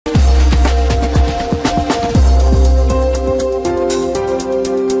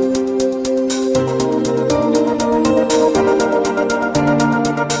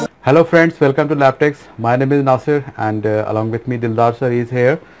Hello friends, welcome to Laptex. My name is Nasir and along with me Dildar sir is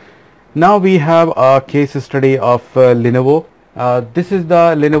here. Now we have a case study of Lenovo. This is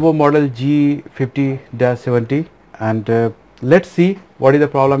the Lenovo model G50-70 and let's see what is the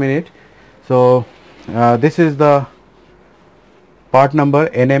problem in it. So this is the part number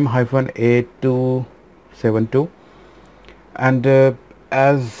NM-A272 and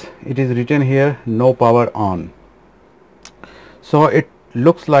as it is written here, no power on. So it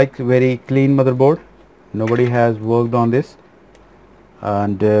looks like very clean motherboard. Nobody has worked on this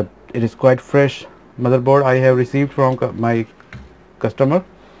and it is quite fresh motherboard I have received from my customer.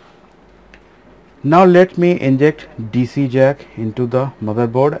 Now let me inject DC jack into the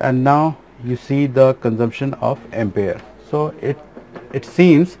motherboard and now you see the consumption of ampere. So it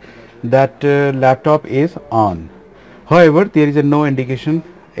seems that laptop is on. However, there is no indication.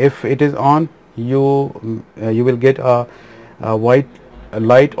 If it is on, you will get a white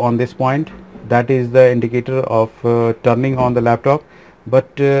light on this point. That is the indicator of turning on the laptop.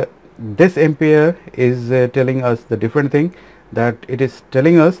 But this ampere is telling us the different thing, that it is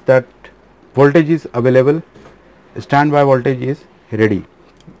telling us that voltage is available, standby voltage is ready.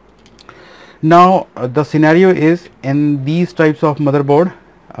 Now the scenario is, in these types of motherboard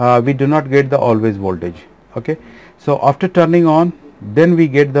we do not get the always voltage. Okay, so after turning on, then we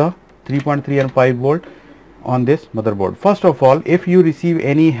get the 3.3 and 5 volt on this motherboard. First of all, if you receive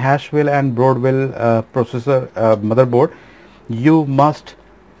any Haswell and Broadwell processor motherboard, you must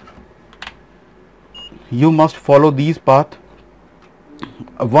follow these path.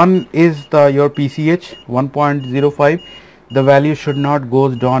 One is your PCH 1.05. the value should not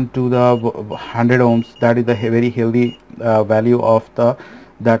goes down to the 100 ohms. That is the very healthy value of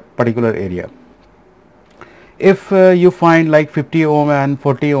that particular area. If you find like 50 ohm and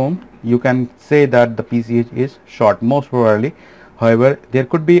 40 ohm, you can say that the PCH is short, most probably. However, there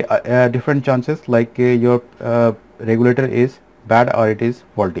could be different chances, like your regulator is bad or it is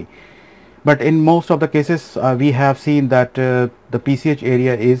faulty. But in most of the cases we have seen that the PCH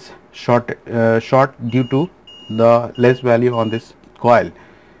area is short due to the less value on this coil.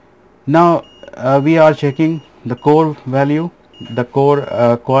 Now we are checking the core value, the core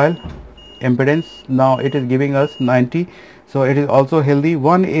coil impedance. Now it is giving us 90, so it is also healthy.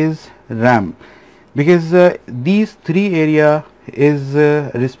 One is RAM, because these three area is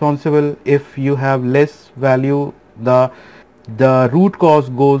responsible. If you have less value, the root cause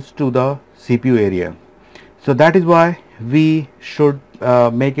goes to the CPU area. So that is why we should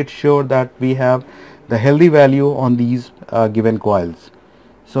make it sure that we have the healthy value on these given coils.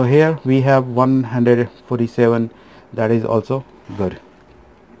 So here we have 147, that is also good.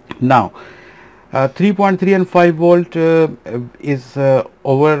 Now 3.3 and 5 volt is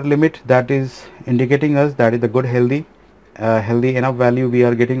over limit. That is indicating us that is the good healthy enough value we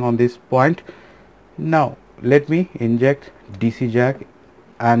are getting on this point. Now let me inject DC jack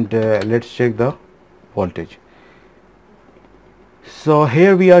and let's check the voltage. So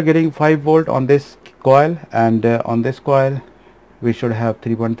here we are getting 5 volt on this coil, and on this coil we should have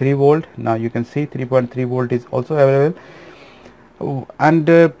 3.3 volt. Now you can see 3.3 volt is also available.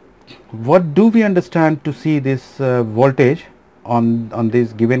 And what do we understand to see this voltage on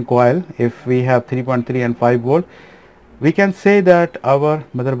this given coil? If we have 3.3 and 5 volt, we can say that our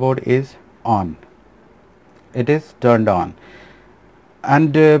motherboard is on, it is turned on.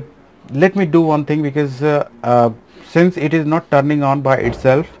 And let me do one thing, because since it is not turning on by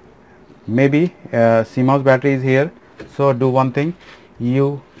itself, maybe CMOS battery is here. So do one thing,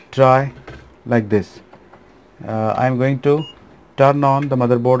 you try like this. I am going to turn on the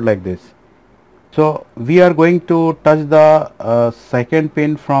motherboard like this. So we are going to touch the second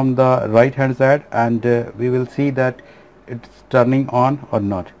pin from the right hand side, and we will see that it's turning on or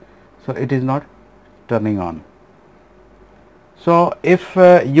not. So it is not turning on. So if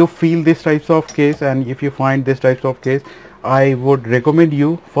you feel this types of case, and if you find this types of case, I would recommend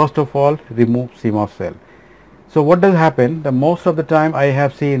you first of all remove CMOS cell. So what does happen, the most of the time I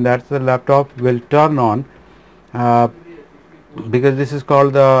have seen that the laptop will turn on because this is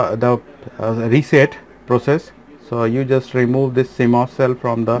called the reset process. So you just remove this CMOS cell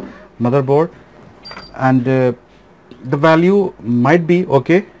from the motherboard, and the value might be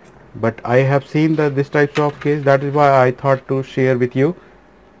okay, but I have seen that this types of case. That is why I thought to share with you.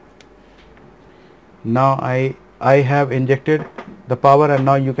 Now I have injected the power, and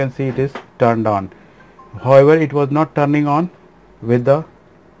now you can see it is turned on. However, it was not turning on with the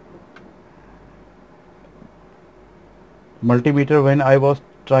multimeter when I was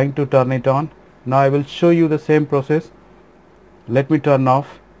trying to turn it on. Now I will show you the same process. Let me turn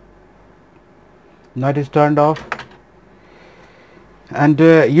off. Now it is turned off, and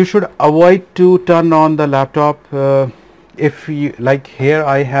you should avoid to turn on the laptop if you like. Here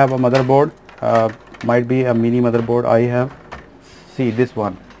I have a motherboard, might be a mini motherboard. I have, see this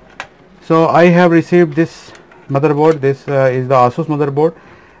one. So I have received this motherboard. This is the Asus motherboard,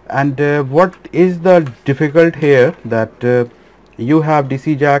 and what is the difficult here, that you have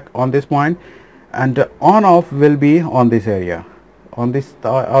DC jack on this point, and on off will be on this area. On this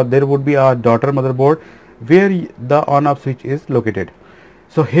there would be a daughter motherboard where the on off switch is located.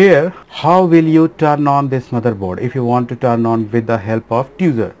 So here, how will you turn on this motherboard if you want to turn on with the help of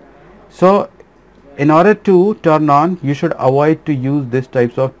tweezer? So in order to turn on, you should avoid to use this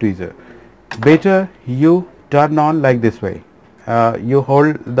types of tweezer. Better you turn on like this way. You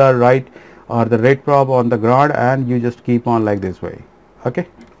hold the right or the red probe on the ground and you just keep on like this way. Okay,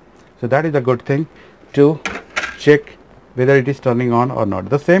 so that is a good thing to check whether it is turning on or not.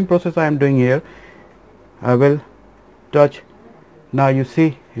 The same process I am doing here. I will touch. Now you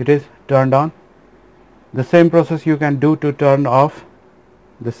see it is turned on. The same process you can do to turn off.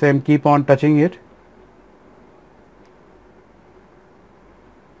 The same, keep on touching it.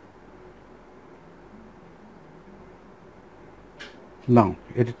 Now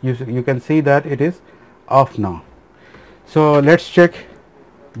you can see that it is off now. So let's check,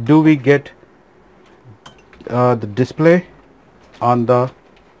 do we get the display on the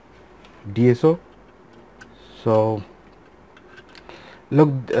DSO. So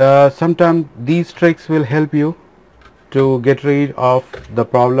look, sometimes these tricks will help you to get rid of the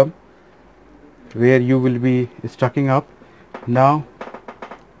problem where you will be stucking up. Now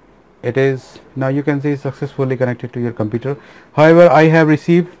it is, now you can see successfully connected to your computer. However, I have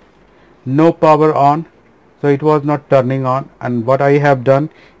received no power on, so it was not turning on, and what I have done,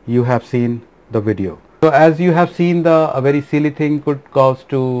 you have seen the video. So as you have seen, the a very silly thing could cause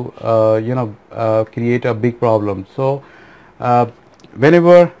to create a big problem. So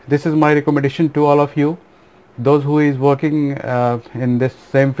whenever, this is my recommendation to all of you, those who is working in this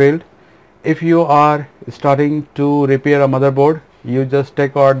same field, if you are starting to repair a motherboard, you just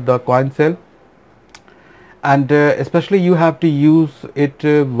take out the coin cell, and especially you have to use it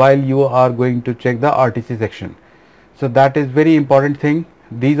while you are going to check the RTC section. So that is very important thing.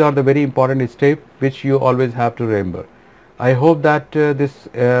 These are the very important steps which you always have to remember. I hope that this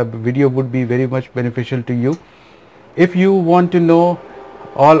video would be very much beneficial to you. If you want to know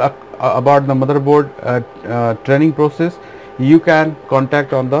all about the motherboard training process, you can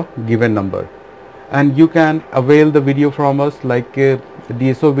contact on the given number, and you can avail the video from us, like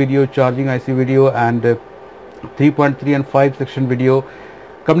DSO video, charging IC video, and 3.3 and 5 section video,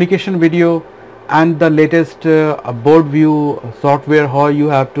 communication video, and the latest board view software, how you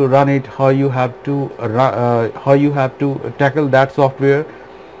have to run it, how you have to tackle that software,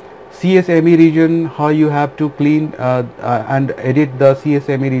 CSME region, how you have to clean and edit the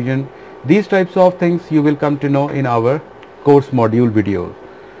CSME region. These types of things you will come to know in our course module videos.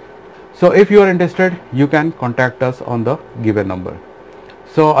 So if you are interested, you can contact us on the given number.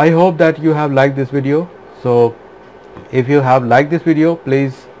 So I hope that you have liked this video. So if you have liked this video,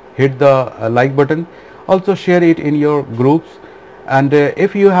 please hit the like button. Also share it in your groups, and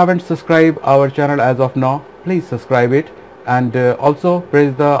if you haven't subscribed our channel as of now, please subscribe it, and also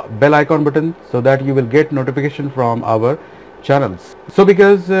press the bell icon button so that you will get notification from our channels. So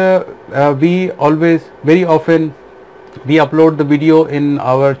because we always, very often, we upload the video in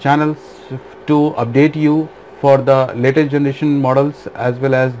our channels to update you for the latest generation models, as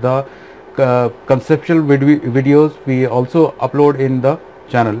well as the conceptual videos we also upload in the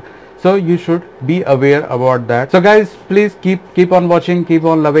channel. So you should be aware about that. So guys, please keep on watching, keep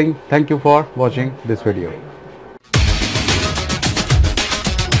on loving. Thank you for watching this video.